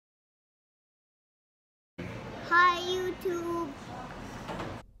Hi YouTube.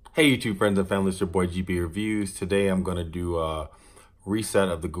 Hey YouTube friends and family, it's your boy GB Reviews. Today I'm going to do a reset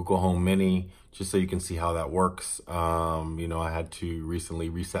of the Google Home Mini just so you can see how that works. I had to recently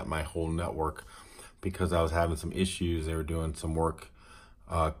reset my whole network because I was having some issues. They were doing some work.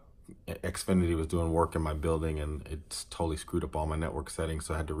 Xfinity was doing work in my building and it's totally screwed up all my network settings,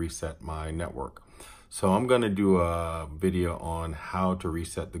 so I had to reset my network. So I'm going to do a video on how to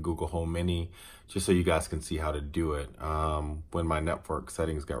reset the Google Home Mini just so you guys can see how to do it. When my network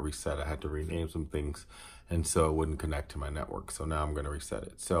settings got reset, I had to rename some things and so it wouldn't connect to my network. So now I'm going to reset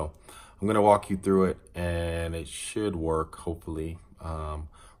it. So I'm going to walk you through it and it should work, hopefully. We're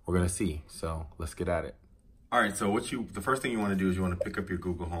going to see. So let's get at it. All right, so the first thing you want to do is you want to pick up your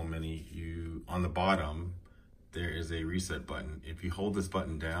Google Home Mini. On the bottom, there is a reset button. If you hold this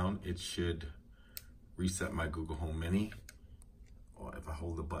button down, it should reset my Google Home Mini. Or if I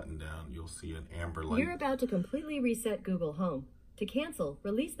hold the button down, you'll see an amber light. You're about to completely reset Google Home. To cancel,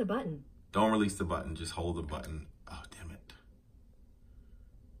 release the button. Don't release the button, just hold the button. Oh, damn it.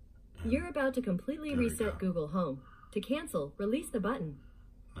 You're about to completely reset Google Home. To cancel, release the button.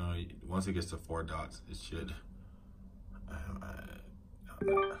 No, once it gets to 4 dots, it should.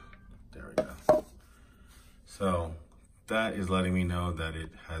 There we go. So that is letting me know that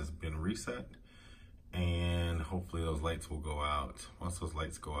it has been reset. And hopefully those lights will go out. Once those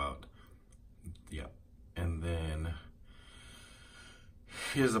lights go out, yeah. And then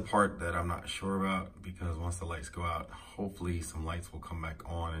here's the part that I'm not sure about, because once the lights go out, hopefully some lights will come back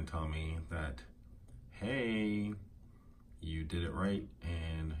on and tell me that, hey, you did it right.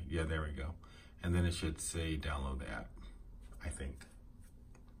 And yeah, there we go. And then it should say download the app, I think.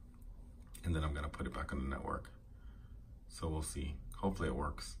 And then I'm gonna put it back on the network. So we'll see. Hopefully it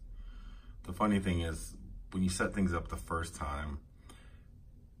works. The funny thing is, when you set things up the first time,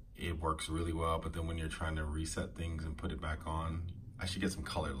 it works really well, but then when you're trying to reset things and put it back on, I should get some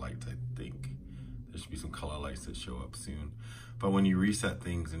color lights, I think. There should be some color lights that show up soon. But when you reset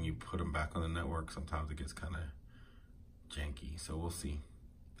things and you put them back on the network, sometimes it gets kind of janky, so we'll see.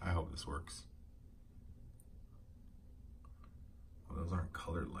 I hope this works. Well, those aren't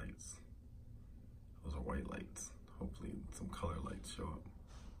colored lights. Those are white lights. Hopefully some color lights show up.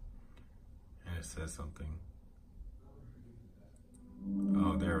 And it says something.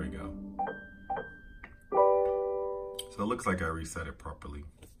 Oh, there we go. So it looks like I reset it properly.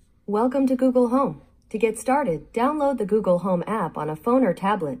 Welcome to Google Home. To get started, download the Google Home app on a phone or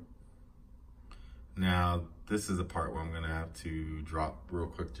tablet. Now, this is the part where I'm gonna have to drop real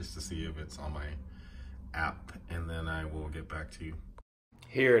quick just to see if it's on my app, and then I will get back to you.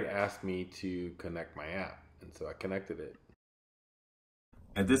 Here it asked me to connect my app, and so I connected it.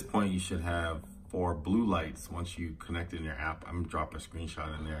 At this point, you should have 4 blue lights once you connect it in your app. I'm gonna drop a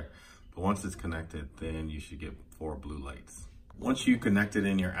screenshot in there, but once it's connected, then you should get 4 blue lights. Once you connect it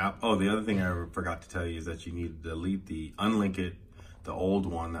in your app, oh, the other thing I forgot to tell you is that you need to unlink it, the old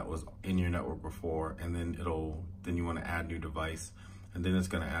one that was in your network before, and then you wanna add new device, and then it's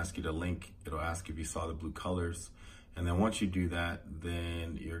gonna ask you to link. It'll ask if you saw the blue colors. And then once you do that,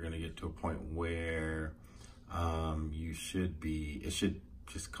 then you're gonna get to a point where it should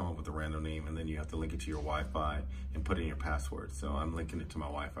just come up with a random name, and then you have to link it to your Wi-Fi and put in your password. So I'm linking it to my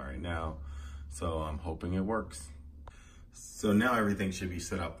Wi-Fi right now. So I'm hoping it works. So now everything should be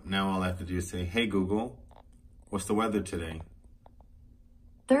set up. Now all I have to do is say, hey Google, what's the weather today?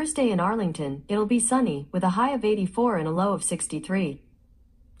 Thursday in Arlington, it'll be sunny with a high of 84 and a low of 63.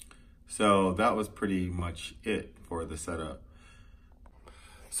 So that was pretty much it for the setup.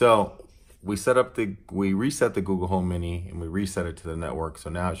 So we reset the Google Home Mini and we reset it to the network.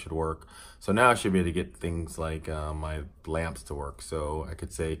 So now it should work. So now I should be able to get things like my lamps to work. So I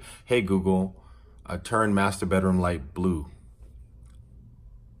could say, hey Google, turn master bedroom light blue.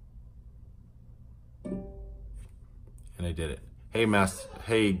 And I did it.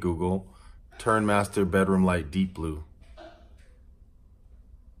 Hey Google, turn master bedroom light deep blue.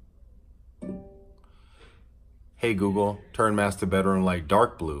 Hey Google, turn master bedroom light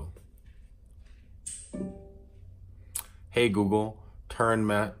dark blue. Hey Google, turn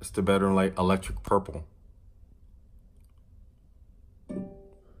master bedroom light electric purple.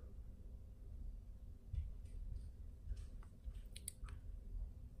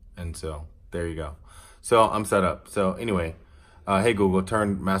 And so there you go. So I'm set up. So anyway, hey Google,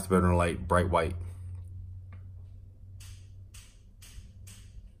 turn master bedroom light bright white.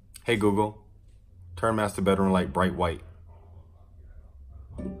 Hey Google, turn master bedroom light bright white.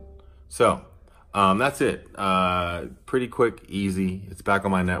 So that's it. Pretty quick, easy. It's back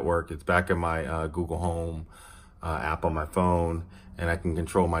on my network. It's back in my Google Home app on my phone, and I can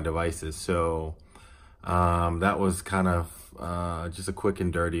control my devices. So That was kind of just a quick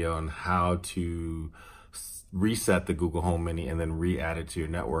and dirty on how to reset the Google Home Mini and then re-add it to your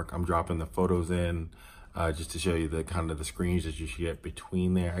network. I'm dropping the photos in just to show you the kind of the screens that you should get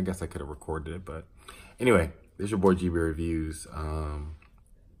between there. I guess I could have recorded it, but anyway, this is your boy GB Reviews.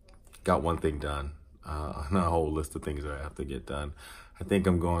 Got one thing done on a whole list of things that I have to get done. I think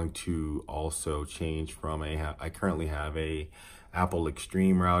I'm going to also change from I currently have a Apple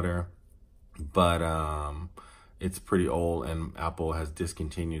Extreme router, but it's pretty old and Apple has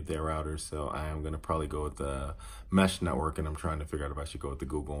discontinued their routers. So I am going to probably go with the mesh network, and I'm trying to figure out if I should go with the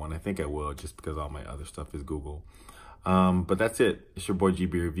Google one. I think I will, just because all my other stuff is Google. But that's it. It's your boy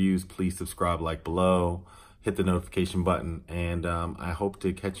GB Reviews. Please subscribe, like below, hit the notification button, and I hope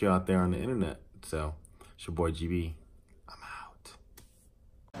to catch you out there on the internet. So it's your boy GB. I'm out.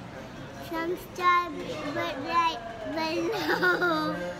 Subscribe right below.